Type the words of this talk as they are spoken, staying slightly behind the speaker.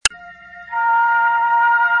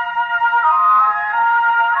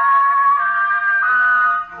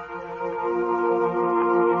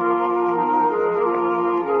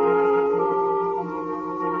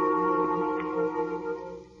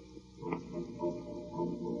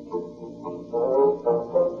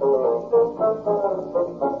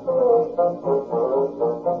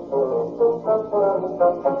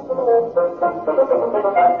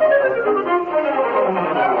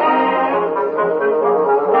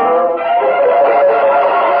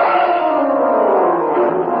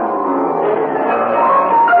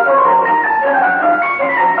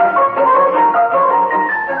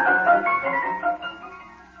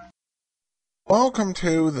welcome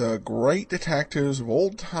to the Great Detectives of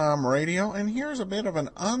Old Time Radio, and here's a bit of an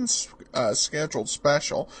unscheduled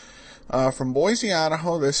special. From Boise,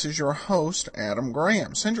 Idaho, this is your host, Adam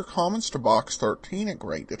Graham. Send your comments to box13 at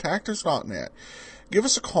greatdetectives.net. Give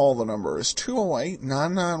us a call. The number is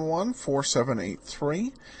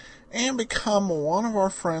 208-991-4783. And become one of our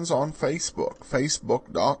friends on Facebook,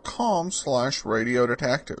 facebook.com/Radio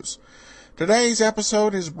Detectives. Today's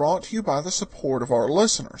episode is brought to you by the support of our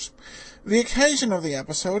listeners. The occasion of the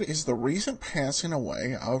episode is the recent passing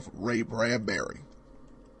away of Ray Bradbury.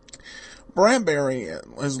 Bradbury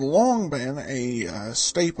has long been a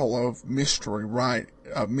staple of mystery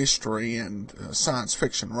and science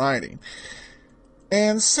fiction writing,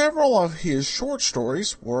 and several of his short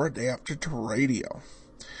stories were adapted to radio.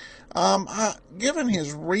 Given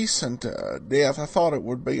his recent death, I thought it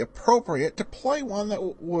would be appropriate to play one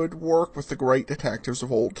that would work with the Great Detectives of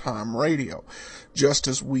Old Time Radio, just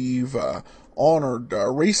as we've honored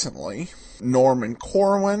recently Norman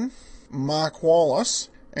Corwin, Mike Wallace,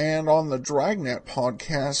 and on the Dragnet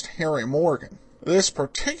podcast, Harry Morgan. This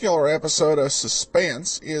particular episode of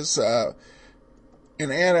Suspense is an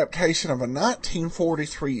adaptation of a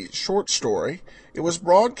 1943 short story. It was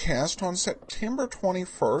broadcast on September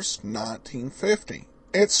 21st, 1950.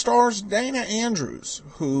 It stars Dana Andrews,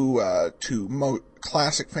 who, to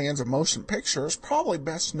classic fans of motion pictures, probably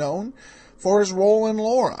best known for his role in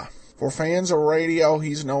Laura. For fans of radio,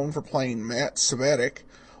 he's known for playing Matt Svetich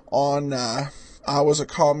on I Was a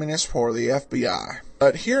Communist for the FBI.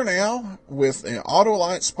 But here now, with an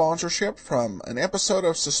Autolite sponsorship from an episode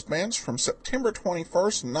of Suspense from September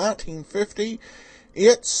 21st, 1950,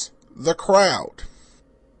 it's The Crowd.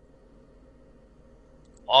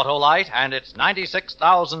 Autolite and its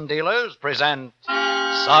 96,000 dealers present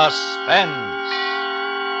Suspense.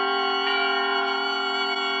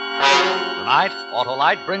 Tonight,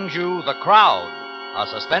 Autolite brings you The Crowd, a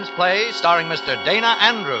suspense play starring Mr. Dana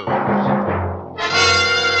Andrews.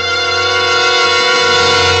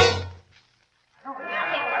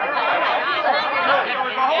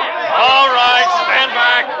 All right, stand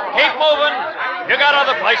back. Keep moving. You got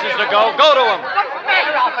other places to go. Go to them. What's the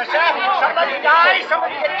matter, officer? Somebody die?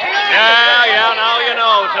 Somebody get killed? Yeah, now you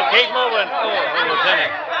know, so keep moving. Oh, Lieutenant.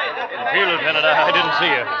 Here, Lieutenant, I didn't see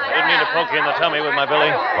you. I didn't mean to poke you in the tummy with my billy.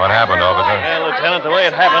 What happened, officer? Lieutenant, the way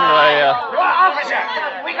it happened, Officer,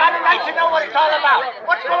 we got a right to know what it's all about.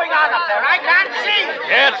 What's going on up there? I can't see.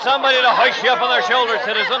 Get somebody to hoist you up on their shoulders,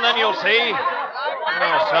 citizen, then you'll see.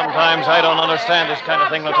 Sometimes I don't understand this kind of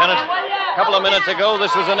thing, Lieutenant. A couple of minutes ago,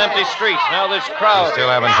 this was an empty street. Now this crowd... You still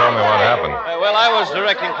haven't told me what happened. Well, I was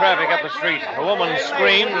directing traffic up the street. A woman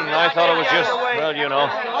screamed, and I thought it was just, well, you know.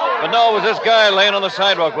 But no, it was this guy laying on the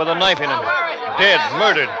sidewalk with a knife in him. Dead,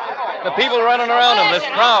 murdered. The people running around him, this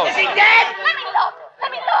crowd. Is he dead?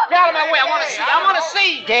 Let me look. Get out of my way. I want to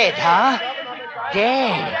see. Dead, huh?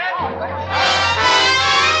 Dead.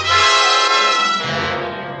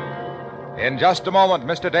 In just a moment,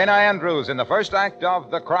 Mr. Dana Andrews in the first act of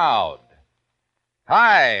The Crowd.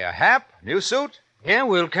 Hi, Hap, new suit? Yeah,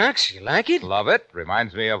 Wilcox, you like it? Love it.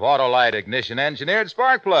 Reminds me of Autolite ignition-engineered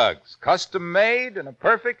spark plugs. Custom-made and a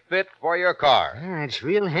perfect fit for your car. It's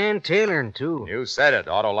real hand-tailoring, too. You said it.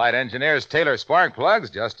 Autolite engineers tailor spark plugs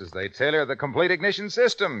just as they tailor the complete ignition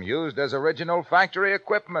system used as original factory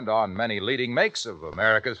equipment on many leading makes of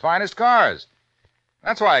America's finest cars.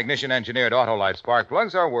 That's why ignition-engineered Autolite spark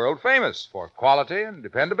plugs are world-famous for quality and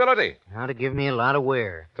dependability. How to give me a lot of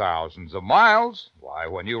wear. Thousands of miles. Why,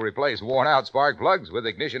 when you replace worn-out spark plugs with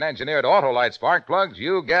ignition-engineered Autolite spark plugs,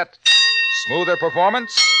 you get smoother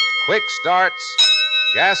performance, quick starts,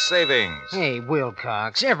 gas savings. Hey,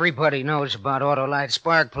 Wilcox, everybody knows about Autolite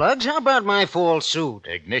spark plugs. How about my full suit?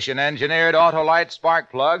 Ignition-engineered Autolite spark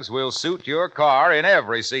plugs will suit your car in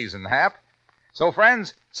every season, Hap. So,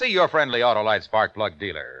 friends, see your friendly Autolite spark plug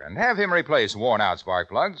dealer and have him replace worn-out spark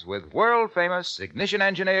plugs with world-famous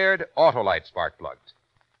ignition-engineered Autolite spark plugs.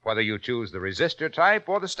 Whether you choose the resistor type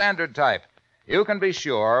or the standard type, you can be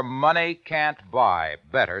sure money can't buy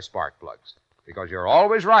better spark plugs, because you're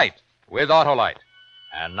always right with Autolite.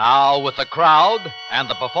 And now, with The Crowd and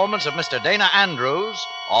the performance of Mr. Dana Andrews,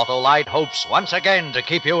 Autolite hopes once again to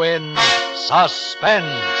keep you in suspense.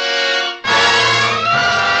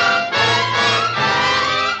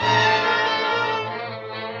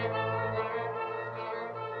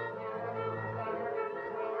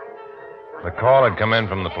 The call had come in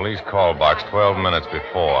from the police call box 12 minutes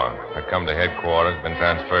before. I'd come to headquarters, been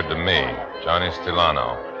transferred to me, Johnny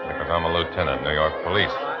Stilano, because I'm a lieutenant, New York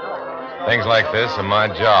Police. Things like this are my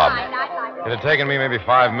job. It had taken me maybe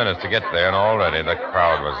 5 minutes to get there, and already the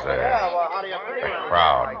crowd was there. The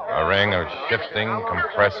crowd. A ring of shifting,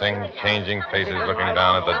 compressing, changing faces looking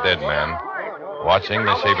down at the dead man, watching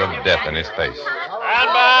the shape of death in his face.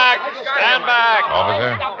 Stand back! Stand back!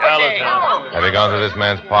 Officer? Yeah, Lieutenant. Have you gone through this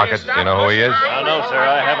man's pockets? Do you know who he is? No, sir.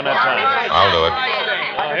 I haven't had time. I'll do it.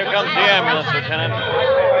 Here comes the ambulance, Lieutenant.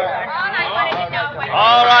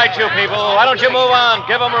 All right, you people. Why don't you move on?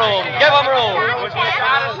 Give them room. Give them room.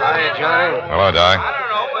 Hiya, Johnny. Hello, Doc.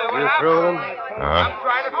 You through with him? Uh-huh.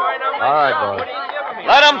 All right, boy.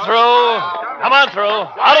 Let them through. Come on through.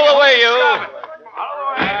 Out of the way, you.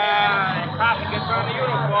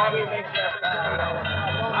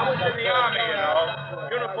 I was in the Army, you know.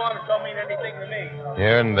 Uniforms don't mean anything to me.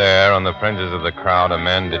 Here and there, on the fringes of the crowd, a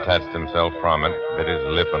man detached himself from it, bit his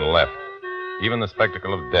lip, and left. Even the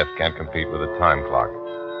spectacle of death can't compete with a time clock.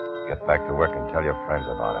 Get back to work and tell your friends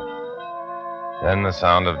about it. Then the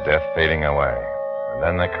sound of death fading away. And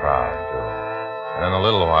then the crowd, too. And in a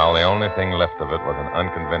little while, the only thing left of it was an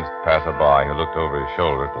unconvinced passerby who looked over his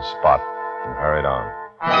shoulder at the spot and hurried on.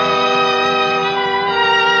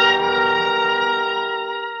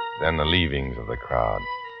 Then the leavings of the crowd.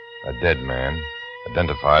 A dead man,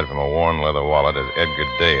 identified from a worn leather wallet as Edgar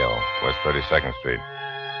Dale, West 32nd Street.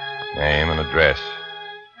 Name and address.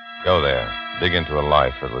 Go there. Dig into a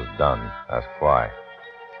life that was done. Ask why.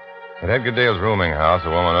 At Edgar Dale's rooming house, a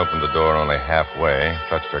woman opened the door only halfway,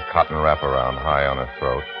 clutched her cotton wraparound high on her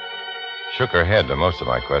throat, shook her head to most of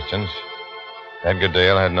my questions. Edgar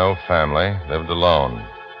Dale had no family, lived alone.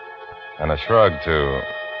 And a shrug to,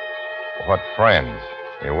 what friends?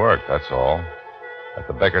 He worked, that's all. At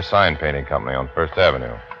the Becker Sign Painting Company on First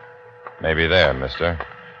Avenue. Maybe there, mister.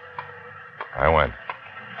 I went.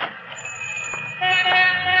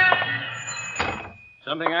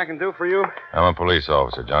 Something I can do for you? I'm a police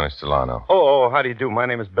officer, Johnny Stellano. Oh, how do you do? My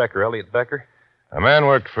name is Becker, Elliot Becker. A man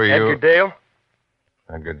worked for you. Edgar Dale?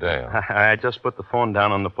 Edgar Dale. I just put the phone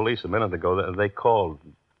down on the police a minute ago. They called,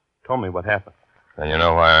 told me what happened. Then you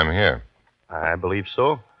know why I'm here. I believe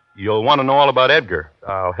so. You'll want to know all about Edgar.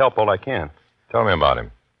 I'll help all I can. Tell me about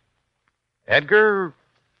him. Edgar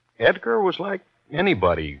was like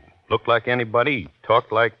anybody. Looked like anybody.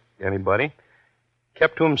 Talked like anybody.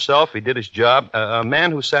 Kept to himself. He did his job. A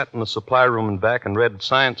man who sat in the supply room and back and read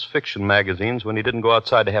science fiction magazines when he didn't go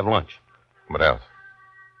outside to have lunch. What else?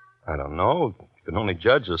 I don't know. You can only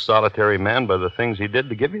judge a solitary man by the things he did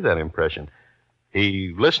to give you that impression.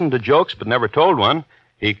 He listened to jokes but never told one.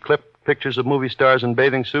 He clipped pictures of movie stars in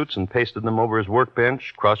bathing suits and pasted them over his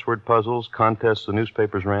workbench. Crossword puzzles, contests the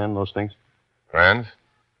newspapers ran, those things. Friends?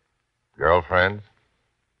 Girlfriends?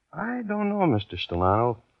 I don't know, Mr.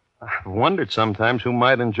 Stellano. I've wondered sometimes who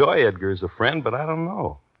might enjoy Edgar as a friend, but I don't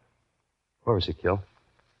know. Where was he killed?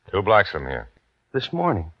 2 blocks from here. This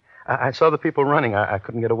morning. I saw the people running. I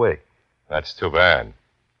couldn't get away. That's too bad.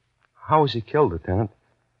 How was he killed, Lieutenant?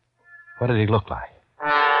 What did he look like? Oh,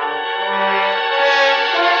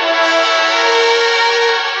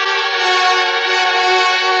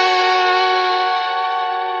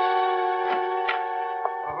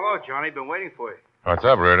 hello, Johnny. Been waiting for you. What's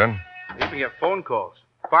up, Reardon? You've been getting phone calls.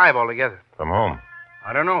 5 altogether. From whom?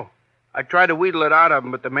 I don't know. I tried to wheedle it out of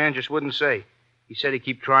him, but the man just wouldn't say. He said he'd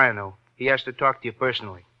keep trying, though. He has to talk to you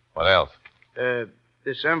personally. What else?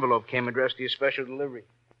 This envelope came addressed to your special delivery.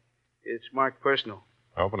 It's marked personal.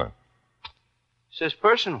 Open it. It says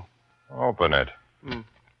personal. Open it.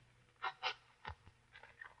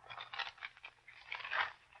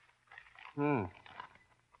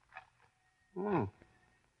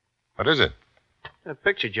 What is it? A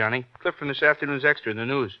picture, Johnny. Clip from this afternoon's extra in the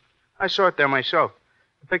news. I saw it there myself.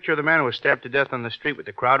 A picture of the man who was stabbed to death on the street with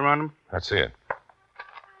the crowd around him. Let's see it.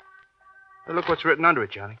 Hey, look what's written under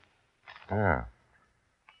it, Johnny. Yeah.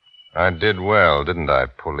 I did well, didn't I,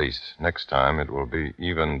 police? Next time it will be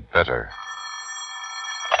even better.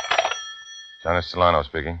 Johnny Stellano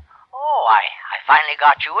speaking. Oh, I finally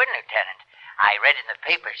got you in, Lieutenant. I read in the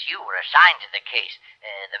papers you were assigned to the case.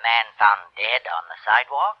 The man found dead on the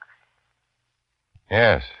sidewalk.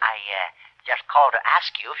 Yes. I just called to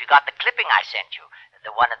ask you if you got the clipping I sent you.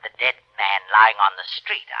 The one of the dead man lying on the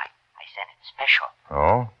street. I sent it special.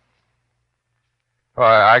 Oh? Well,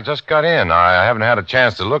 I just got in. I haven't had a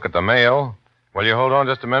chance to look at the mail. Will you hold on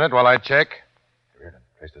just a minute while I check? Reardon,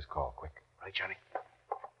 place this call, quick. Right, Johnny.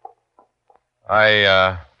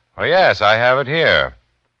 Well, yes, I have it here.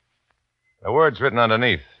 The words written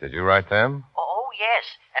underneath. Did you write them? Oh, yes,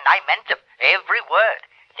 and I meant them, every word.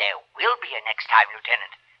 There will be a next time,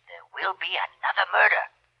 Lieutenant. There will be another murder.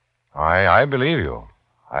 I believe you.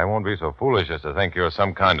 I won't be so foolish as to think you're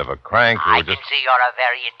some kind of a crank who I just... can see you're a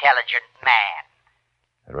very intelligent man.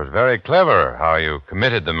 It was very clever how you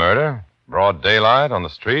committed the murder. Broad daylight on the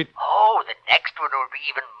street. Oh, the next one will be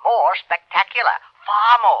even more spectacular.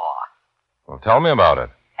 Far more. Well, tell me about it.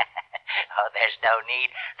 Oh, there's no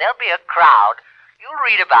need. There'll be a crowd. You'll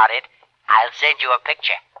read about it. I'll send you a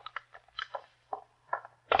picture.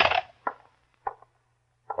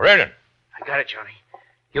 Reardon. I got it, Johnny.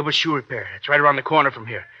 Gilbert Shoe Repair. It's right around the corner from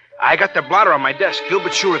here. I got the blotter on my desk.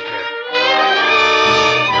 Gilbert Shoe Repair.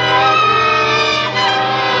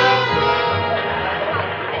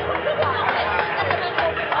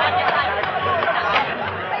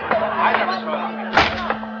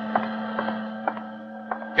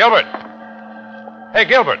 Gilbert! Hey,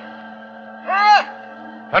 Gilbert!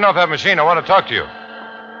 Turn off that machine. I want to talk to you.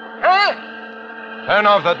 Turn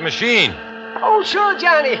off that machine. Oh, sure,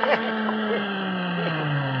 Johnny.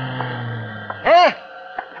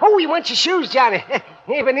 Oh, you want your shoes, Johnny.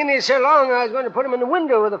 You've been in here so long, I was going to put them in the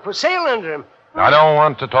window with a for sale under them. I don't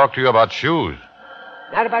want to talk to you about shoes.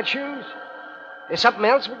 Not about shoes? There's something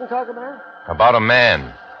else we can talk about? About a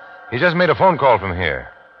man. He just made a phone call from here.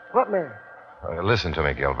 What man? Listen to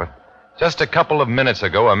me, Gilbert. Just a couple of minutes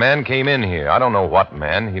ago, a man came in here. I don't know what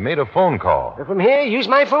man. He made a phone call. From here? Use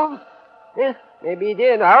my phone? Yeah, maybe he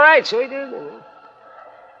did. All right, so he did.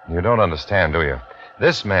 You don't understand, do you?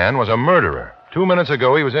 This man was a murderer. 2 minutes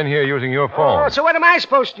ago, he was in here using your phone. Oh, so what am I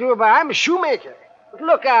supposed to do about it? I'm a shoemaker. But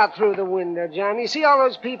look out through the window, Johnny. See all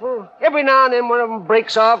those people? Every now and then one of them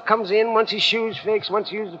breaks off, comes in, wants his shoes fixed,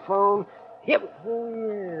 wants to use the phone. Yep. Oh,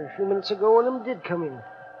 yeah. A few minutes ago, one of them did come in.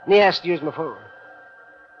 And he asked to use my phone.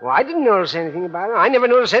 Well, I didn't notice anything about it. I never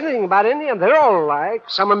noticed anything about any of them. They're all alike.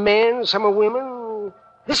 Some are men, some are women.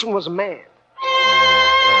 This one was a man.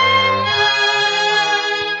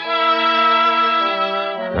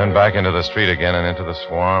 Then back into the street again and into the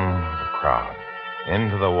swarm of the crowd.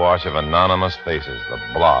 Into the wash of anonymous faces, the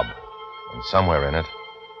blob. And somewhere in it,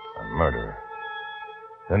 a murderer.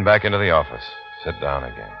 Then back into the office. Sit down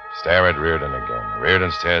again. Stare at Reardon again.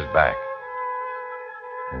 Reardon stares back.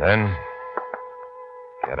 And then,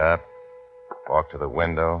 get up, walk to the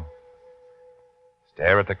window,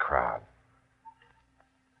 stare at the crowd.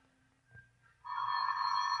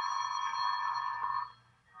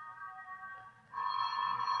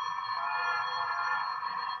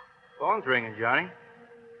 Phone's ringing, Johnny.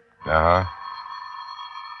 Uh-huh.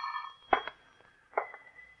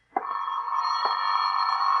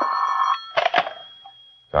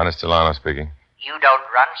 Johnny Stellano speaking. You don't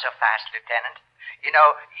run so fast, Lieutenant. You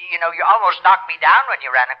know, you almost knocked me down when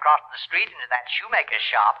you ran across the street into that shoemaker's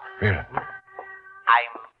shop. Reardon.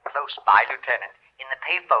 I'm close by, Lieutenant, in the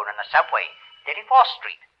payphone in the subway, 34th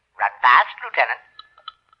Street. Run fast, Lieutenant.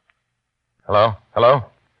 Hello? Hello?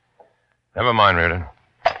 Never mind, Reardon.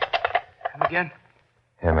 Him again?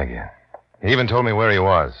 Him again. He even told me where he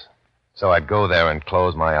was. So I'd go there and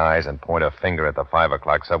close my eyes and point a finger at the 5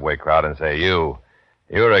 o'clock subway crowd and say, you're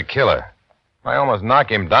a killer. I almost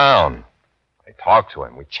knock him down. I talk to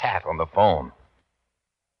him. We chat on the phone.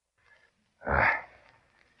 I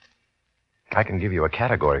can give you a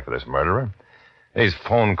category for this murderer. These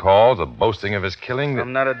phone calls, the boasting of his killing.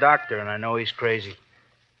 I'm not a doctor, and I know he's crazy.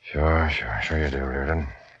 Sure you do, Reardon.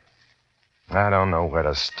 I don't know where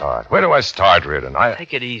to start. Where do I start, Reardon?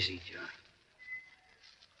 Take it easy, Johnny.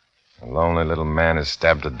 A lonely little man is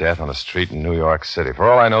stabbed to death on a street in New York City. For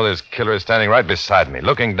all I know, this killer is standing right beside me,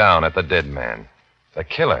 looking down at the dead man. The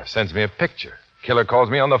killer sends me a picture. The killer calls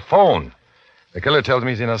me on the phone. The killer tells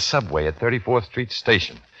me he's in a subway at 34th Street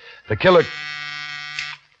Station. The killer...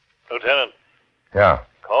 Lieutenant. Yeah.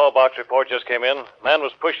 Call box report just came in. Man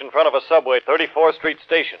was pushed in front of a subway at 34th Street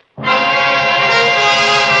Station.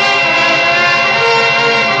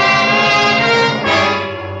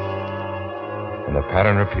 And the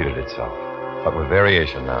pattern repeated itself, but with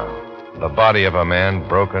variation now. The body of a man,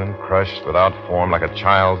 broken, crushed, without form, like a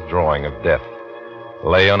child's drawing of death,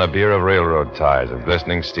 lay on a bier of railroad ties of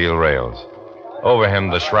glistening steel rails. Over him,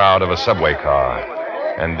 the shroud of a subway car.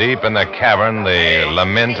 And deep in the cavern, the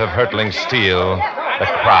lament of hurtling steel, the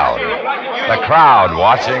crowd. The crowd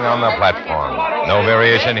watching on the platform. No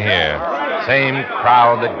variation here. Same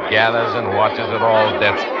crowd that gathers and watches at all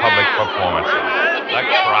death's public performances. The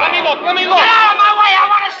crowd. Let me look. Get out of my way. I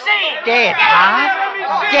want to see. Dead,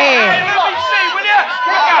 huh? Dead. Let me see, will you?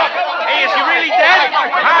 Hey, is he really dead?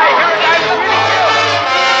 Hi, here he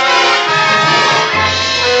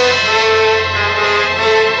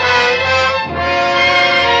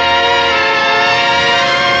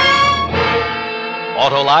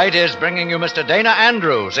Autolite is bringing you Mr. Dana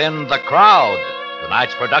Andrews in The Crowd,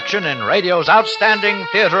 tonight's production in radio's outstanding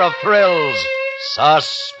theater of thrills,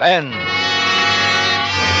 Suspense.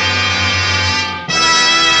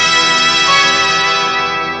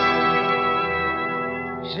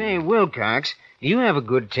 Say, Will, Wilcox, you have a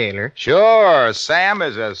good tailor. Sure, Sam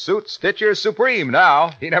is a suit stitcher supreme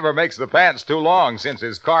now. He never makes the pants too long since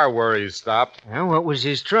his car worries stopped. Well, what was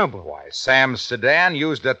his trouble? Why, Sam's sedan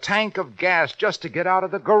used a tank of gas just to get out of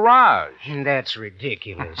the garage. That's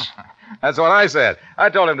ridiculous. That's what I said. I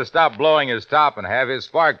told him to stop blowing his top and have his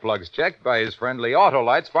spark plugs checked by his friendly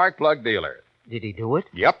Autolite spark plug dealer. Did he do it?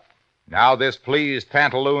 Yep. Now this pleased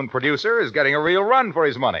pantaloon producer is getting a real run for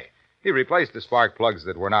his money. He replaced the spark plugs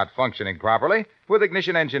that were not functioning properly with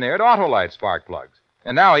ignition-engineered Autolite spark plugs.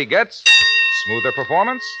 And now he gets smoother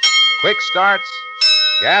performance, quick starts,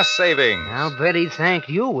 gas savings. I'll bet he thanked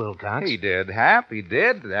you, Wilcox. He did, Hap, he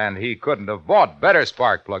did. And he couldn't have bought better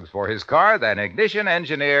spark plugs for his car than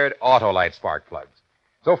ignition-engineered Autolite spark plugs.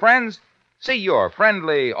 So, friends, see your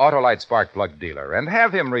friendly Autolite spark plug dealer and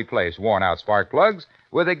have him replace worn-out spark plugs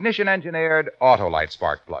with ignition-engineered Autolite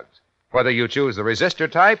spark plugs. Whether you choose the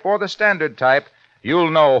resistor type or the standard type,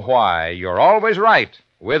 you'll know why you're always right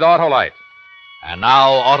with Autolite. And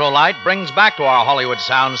now Autolite brings back to our Hollywood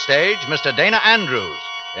soundstage Mr. Dana Andrews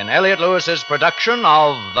in Elliot Lewis's production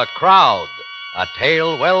of The Crowd, a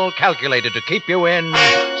tale well calculated to keep you in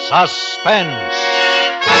suspense.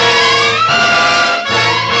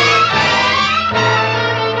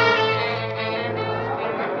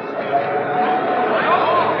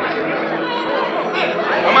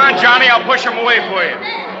 Come on, Johnny, I'll push him away for you.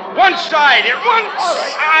 One side,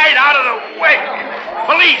 out of the way.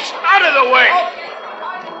 Police, out of the way.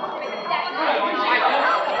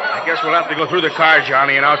 I guess we'll have to go through the car,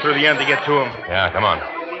 Johnny, and out through the end to get to him. Yeah, come on.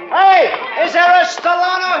 Hey, is there a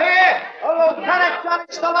Stellano here? A Lieutenant Johnny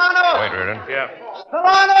Stellano? Wait, Reardon. Yeah.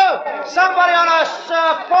 Stellano! Somebody on a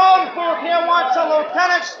phone booth here wants a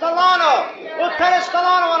Lieutenant Stellano. Lieutenant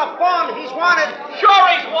Stellano on a phone. He's wanted. Sure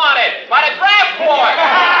he's wanted. By the grab board.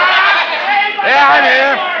 Yeah, I'm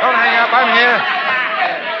here. Don't hang up. I'm here.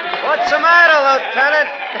 What's the matter,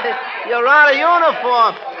 Lieutenant? You're out of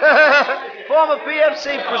uniform. Former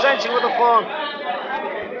PFC presents you with a phone.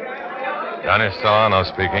 Johnny Solano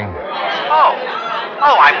speaking.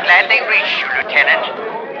 Oh, I'm glad they reached you, Lieutenant.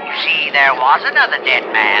 You see, there was another dead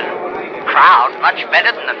man. Crowd much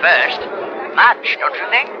better than the first. Much, don't you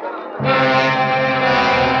think?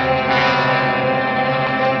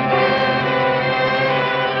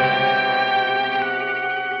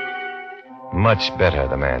 Much better,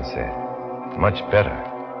 the man said. Much better.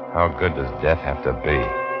 How good does death have to be?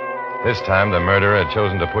 This time, the murderer had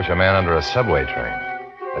chosen to push a man under a subway train.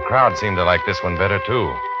 The crowd seemed to like this one better,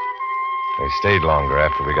 too. They stayed longer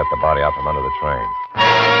after we got the body out from under the train.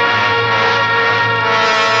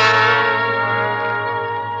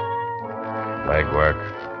 Legwork,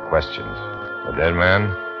 questions. The dead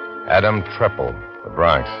man? Adam Treppel, the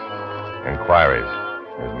Bronx. Inquiries.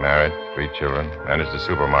 He's married, 3 children, managed a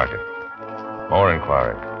supermarket. More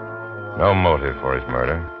inquiries. No motive for his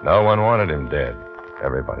murder. No one wanted him dead.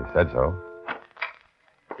 Everybody said so.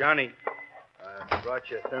 Johnny, I brought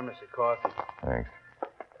you a thermos of coffee. Thanks.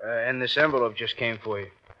 And this envelope just came for you.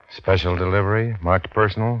 Special delivery, marked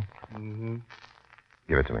personal. Mm-hmm.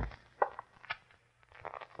 Give it to me.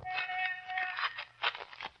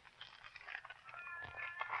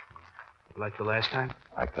 Like the last time?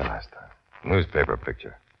 Like the last time. Newspaper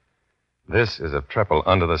picture. This is of Treppel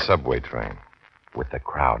under the subway train, with the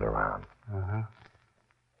crowd around. Uh-huh.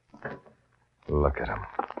 Look at him.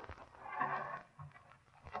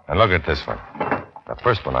 And look at this one. The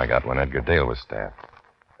first one I got when Edgar Dale was stabbed.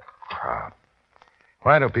 The crowd.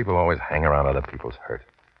 Why do people always hang around other people's hurt?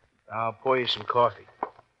 I'll pour you some coffee.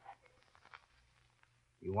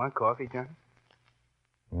 You want coffee, Johnny?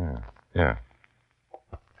 Yeah.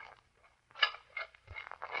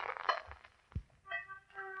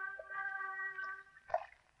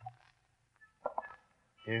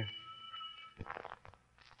 Here.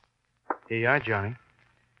 Here you are, Johnny.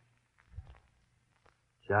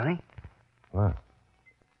 Johnny? What?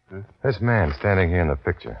 Huh? This man standing here in the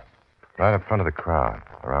picture, right up front of the crowd,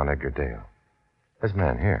 around Edgar Dale. This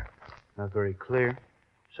man here. Not very clear.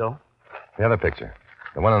 So? The other picture,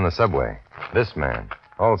 the one on the subway. This man,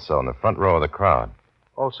 also in the front row of the crowd.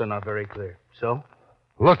 Also not very clear. So?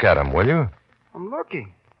 Look at him, will you? I'm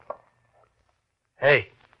looking. Hey.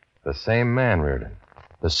 The same man, Reardon.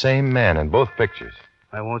 The same man in both pictures.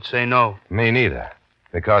 I won't say no. Me neither.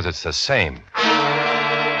 Because it's the same.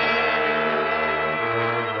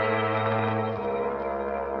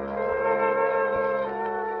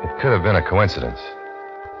 It could have been a coincidence.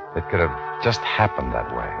 It could have just happened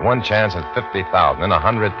that way. One chance in 50,000, in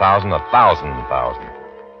 100,000, 1,000,000.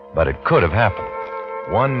 But it could have happened.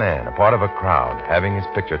 One man, a part of a crowd, having his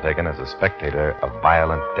picture taken as a spectator of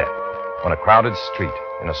violent death on a crowded street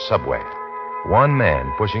in a subway. One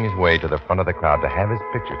man pushing his way to the front of the crowd to have his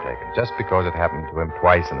picture taken just because it happened to him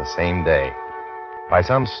twice in the same day. By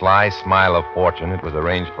some sly smile of fortune, it was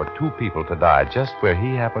arranged for two people to die just where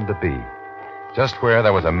he happened to be. Just where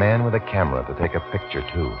there was a man with a camera to take a picture,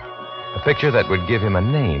 too. A picture that would give him a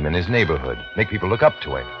name in his neighborhood, make people look up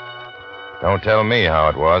to him. Don't tell me how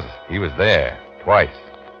it was. He was there, twice.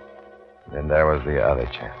 Then there was the other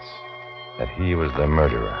chance, that he was the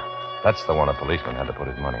murderer. That's the one a policeman had to put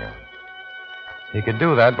his money on. He could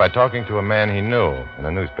do that by talking to a man he knew in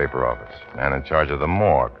a newspaper office, a man in charge of the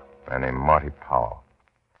morgue, a man named Marty Powell.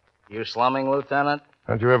 You slumming, Lieutenant?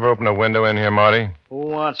 Don't you ever open a window in here, Marty? Who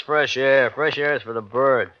wants fresh air? Fresh air is for the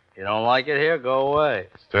birds. You don't like it here, go away.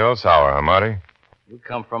 Still sour, huh, Marty? You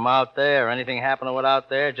come from out there. Anything happened with out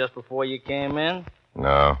there just before you came in?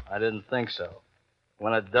 No. I didn't think so.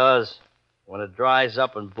 When it does, when it dries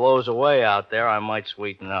up and blows away out there, I might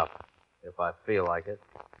sweeten up, if I feel like it.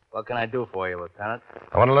 What can I do for you, Lieutenant?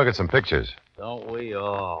 I want to look at some pictures. Don't we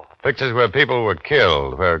all? Pictures where people were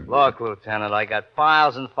killed, where... Look, Lieutenant, I got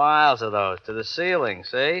files and files of those to the ceiling,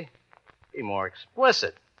 see? Be more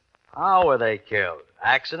explicit. How were they killed?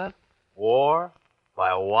 Accident? War? By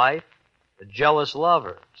a wife? A jealous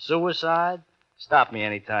lover? Suicide? Stop me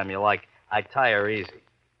anytime you like. I tire easy.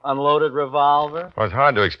 Unloaded revolver? Well, it's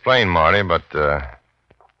hard to explain, Marty, but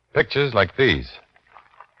pictures like these.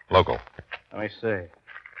 Local. Let me see.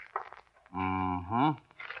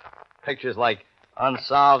 Pictures like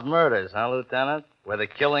unsolved murders, huh, Lieutenant? Where the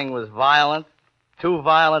killing was violent. Too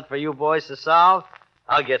violent for you boys to solve?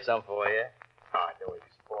 I'll get some for you. Hard to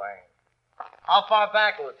explain. How far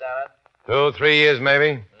back, Lieutenant? 2, 3 years,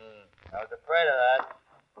 maybe. I was afraid of that.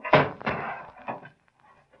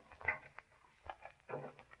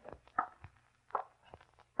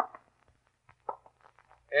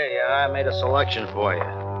 Here you are. I made a selection for you.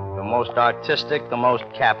 The most artistic, the most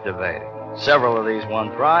captivating. Several of these won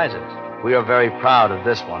prizes. We are very proud of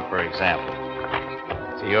this one, for example.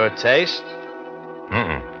 To your taste?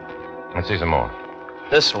 Let's see some more.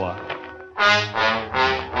 This one.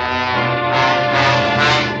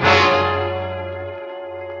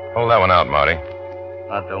 Hold that one out, Marty.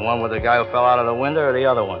 Not the one with the guy who fell out of the window or the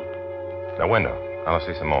other one? The window. Now let's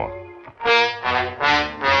see some more.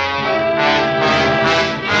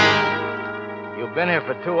 You've been here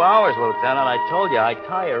for 2 hours, Lieutenant. I told you I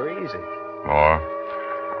tire easy. More.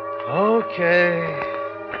 Okay.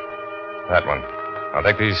 That one. I'll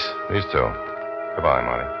take these two. Goodbye,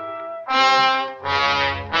 Marty.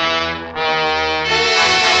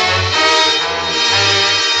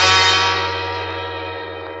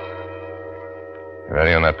 You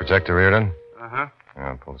ready on that projector, Reardon? Uh-huh.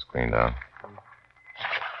 I'll pull the screen down.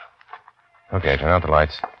 Okay, turn out the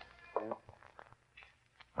lights.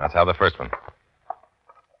 Let's have the first one.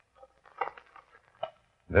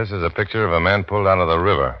 This is a picture of a man pulled out of the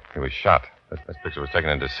river. He was shot. This picture was taken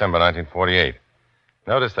in December 1948.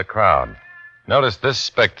 Notice the crowd. Notice this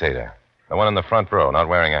spectator, the one in the front row, not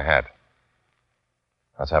wearing a hat.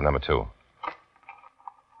 Let's have number 2.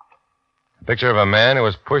 A picture of a man who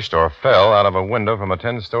was pushed or fell out of a window from a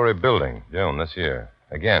 10-story building, June this year.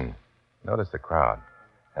 Again, notice the crowd.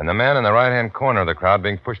 And the man in the right-hand corner of the crowd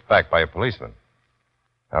being pushed back by a policeman.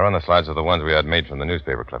 Now run the slides of the ones we had made from the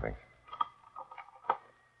newspaper clippings.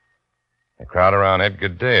 The crowd around Edgar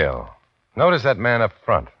Dale. Notice that man up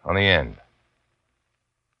front, on the end.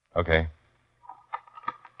 Okay.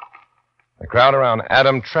 The crowd around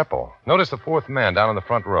Adam Treppel. Notice the 4th man down in the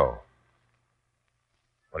front row.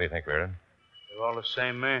 What do you think, Reardon? They're all the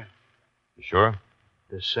same man. You sure?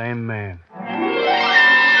 The same man.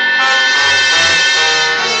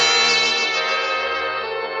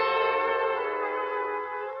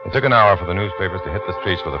 It took an hour for the newspapers to hit the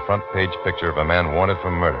streets with a front-page picture of a man wanted for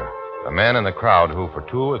murder. A man in the crowd who, for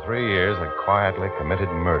 2 or 3 years, had quietly committed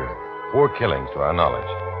murder. 4 killings, to our knowledge.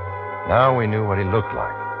 Now we knew what he looked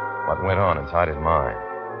like, what went on inside his mind.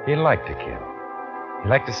 He liked to kill. He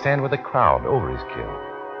liked to stand with the crowd over his kill.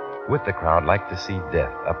 With the crowd, liked to see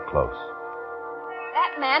death up close.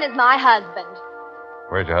 That man is my husband.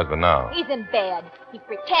 Where's your husband now? He's in bed. He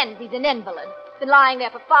pretends he's an invalid. Been lying there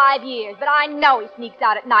for 5 years, but I know he sneaks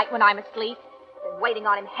out at night when I'm asleep. Been waiting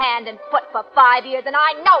on him hand and foot for 5 years, and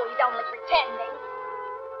I know he's only pretending.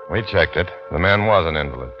 We checked it. The man was an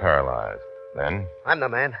invalid, paralyzed. Then? I'm the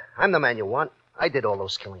man. I'm the man you want. I did all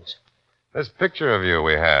those killings. This picture of you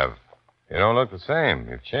we have. You don't look the same.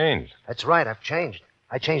 You've changed. That's right. I've changed.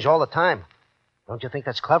 I change all the time. Don't you think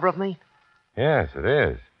that's clever of me? Yes, it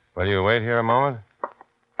is. Will you wait here a moment?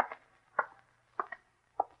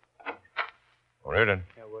 Reardon.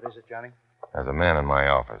 Yeah, what is it, Johnny? There's a man in my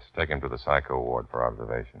office. Take him to the psycho ward for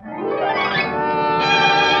observation.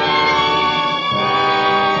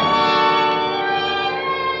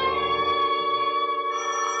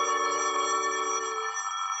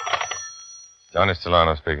 Johnny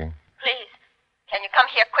Stellano speaking. Please, can you come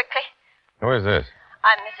here quickly? Who is this?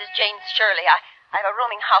 I'm Mrs. James Shirley. I have a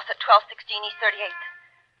rooming house at 1216 East 38th.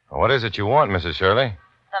 What is it you want, Mrs. Shirley?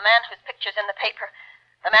 The man whose picture's in the paper.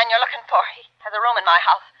 The man you're looking for. He has a room in my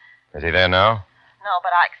house. Is he there now? No,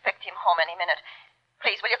 but I expect him home any minute.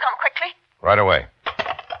 Please, will you come quickly? Right away.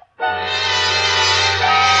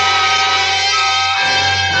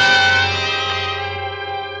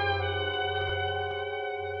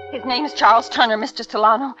 His name's Charles Turner, Mr.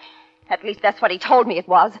 Solano. At least that's what he told me it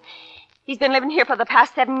was. He's been living here for the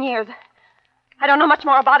past 7 years. I don't know much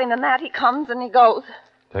more about him than that. He comes and he goes.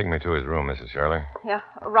 Take me to his room, Mrs. Shirley. Yeah,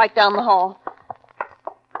 right down the hall.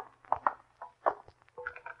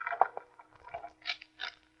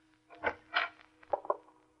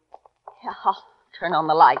 Yeah, I'll turn on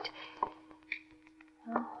the light.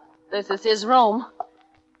 This is his room.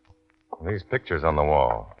 These pictures on the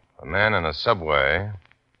wall. A man in a subway,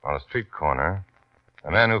 on a street corner.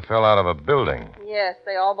 A man who fell out of a building. Yes,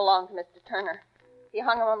 they all belong to Mr. Turner. He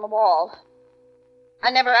hung them on the wall.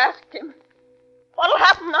 I never asked him. What'll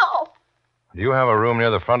happen now? Do you have a room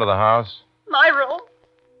near the front of the house? My room?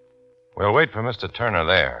 We'll wait for Mr. Turner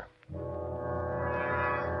there.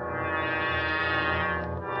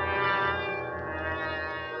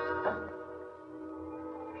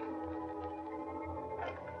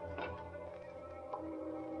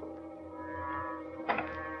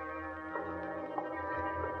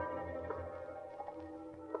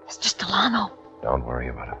 Mr. Stellano. Don't worry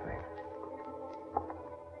about a thing.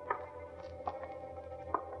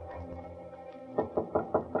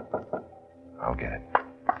 I'll get it.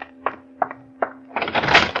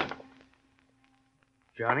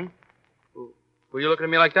 Johnny? What are you looking at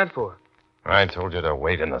me like that for? I told you to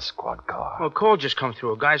wait in the squad car. Well, a call just come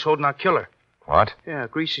through. A guy's holding our killer. What? Yeah,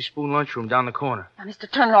 Greasy Spoon lunchroom down the corner. Now, Mr.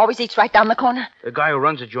 Turner always eats right down the corner. The guy who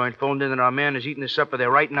runs the joint phoned in that our man is eating his supper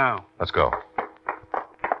there right now. Let's go.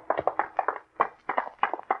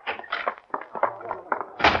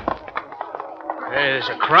 Hey, there's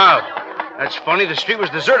a crowd. That's funny. The street was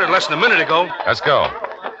deserted less than a minute ago. Let's go.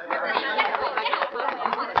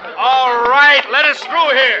 All right, let us through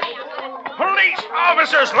here. Police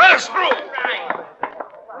officers, let us through.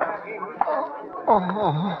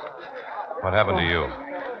 Oh, What happened to you?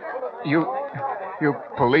 you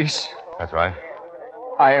police? That's right.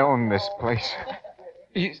 I own this place.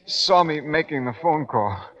 He saw me making the phone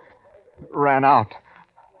call. Ran out.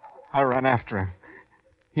 I ran after him.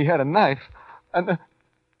 He had a knife, and...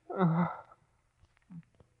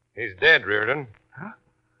 He's dead, Reardon.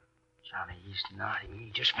 Johnny, he's not.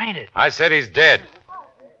 He just fainted. I said he's dead.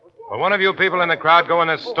 Will one of you people in the crowd go in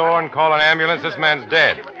this store and call an ambulance? This man's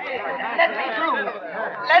dead. Let me through.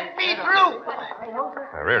 Let me through.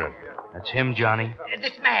 Reardon. That's him, Johnny.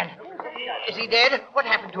 This man, is he dead? What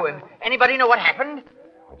happened to him? Anybody know what happened?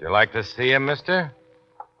 Would you like to see him, mister?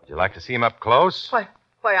 Would you like to see him up close? Why,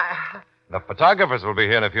 The photographers will be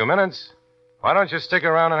here in a few minutes. Why don't you stick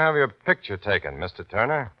around and have your picture taken, Mr.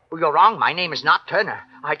 Turner? Well, you're wrong. My name is not Turner.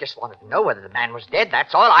 I just wanted to know whether the man was dead.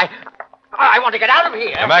 That's all. I want to get out of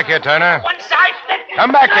here. Come back here, Turner. One side.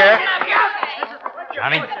 Come back here.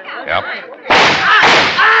 Johnny? Yep.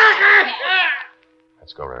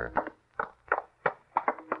 Let's go, Reardon.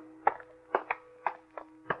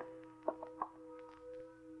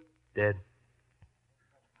 Dead.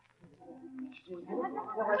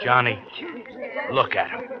 Johnny, look at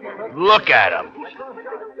him. Look at him.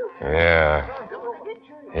 Yeah.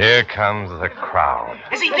 Here comes the crowd.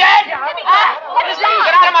 Is he dead? Get out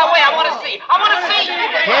of my way. I want to see.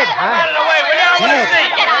 Dead, huh? Out of the way, will you? I want to see.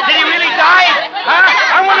 Did he really die?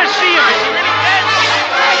 Huh? I want to see him. Is he really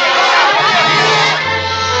dead?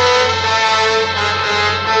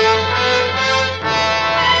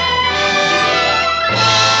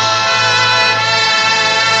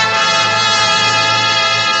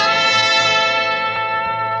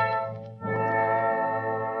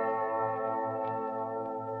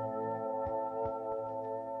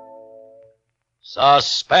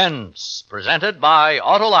 Suspense, presented by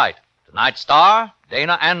Autolite. Tonight's star,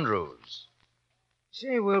 Dana Andrews.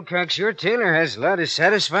 Say, Wilcox, your tailor has a lot of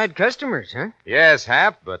satisfied customers, huh? Yes,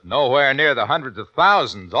 Hap, but nowhere near the hundreds of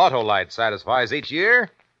thousands Autolite satisfies each year,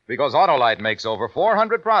 because Autolite makes over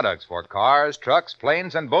 400 products for cars, trucks,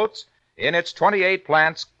 planes, and boats in its 28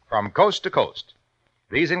 plants from coast to coast.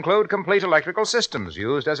 These include complete electrical systems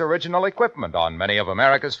used as original equipment on many of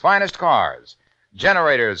America's finest cars.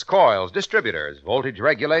 Generators, coils, distributors, voltage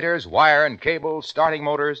regulators, wire and cable, starting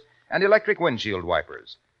motors, and electric windshield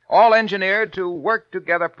wipers. All engineered to work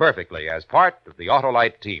together perfectly as part of the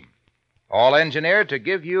Autolite team. All engineered to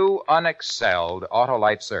give you unexcelled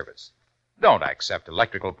Autolite service. Don't accept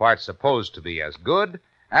electrical parts supposed to be as good.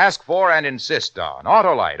 Ask for and insist on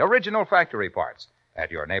Autolite original factory parts at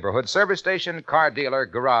your neighborhood service station, car dealer,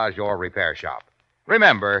 garage, or repair shop.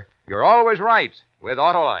 Remember, you're always right with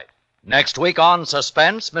Autolite. Next week on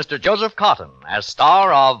Suspense, Mr. Joseph Cotton as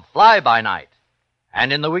star of Fly By Night.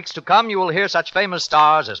 And in the weeks to come, you will hear such famous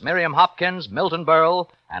stars as Miriam Hopkins, Milton Berle,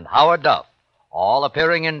 and Howard Duff, all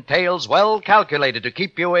appearing in tales well calculated to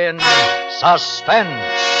keep you in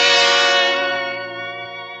suspense.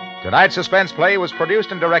 Tonight's suspense play was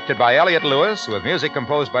produced and directed by Elliott Lewis, with music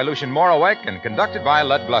composed by Lucien Moraweck and conducted by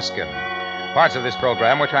Lud Gluskin. Parts of this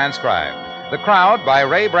program were transcribed. The Crowd by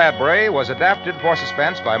Ray Bradbury was adapted for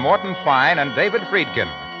suspense by Morton Fine and David Friedkin.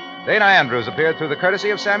 Dana Andrews appeared through the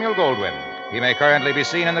courtesy of Samuel Goldwyn. He may currently be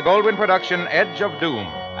seen in the Goldwyn production Edge of Doom.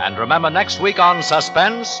 And remember, next week on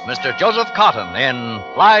Suspense, Mr. Joseph Cotton in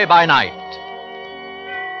Fly By Night.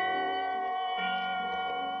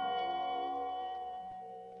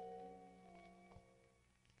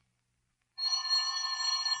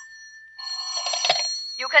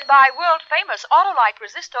 You can buy world-famous Autolite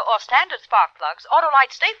resistor or standard spark plugs,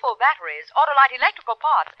 Autolite stay-full batteries, Autolite electrical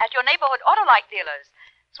parts at your neighborhood Autolite dealers.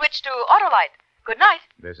 Switch to Autolite. Good night.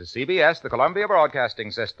 This is CBS, the Columbia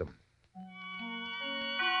Broadcasting System.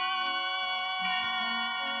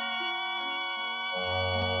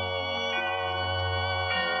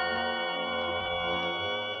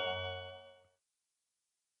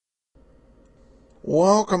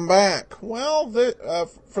 Welcome back. Well,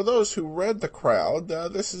 for those who read The Crowd,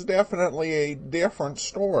 this is definitely a different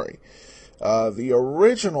story. The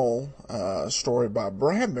original story by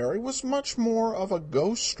Bradbury was much more of a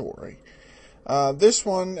ghost story. This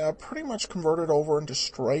one pretty much converted over into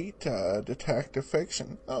straight detective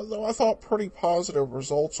fiction, though I thought pretty positive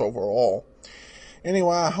results overall.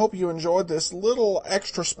 Anyway, I hope you enjoyed this little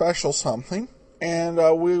extra special something, and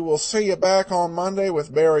we will see you back on Monday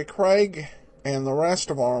with Barry Craig and the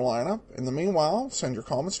rest of our lineup. In the meanwhile, send your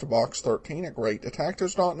comments to box13 at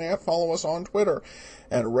greatdetectives.net. Follow us on Twitter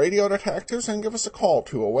at Radio Detectives and give us a call,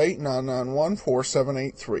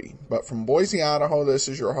 208-991-4783. But from Boise, Idaho, this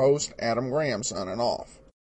is your host, Adam Graham, signing off.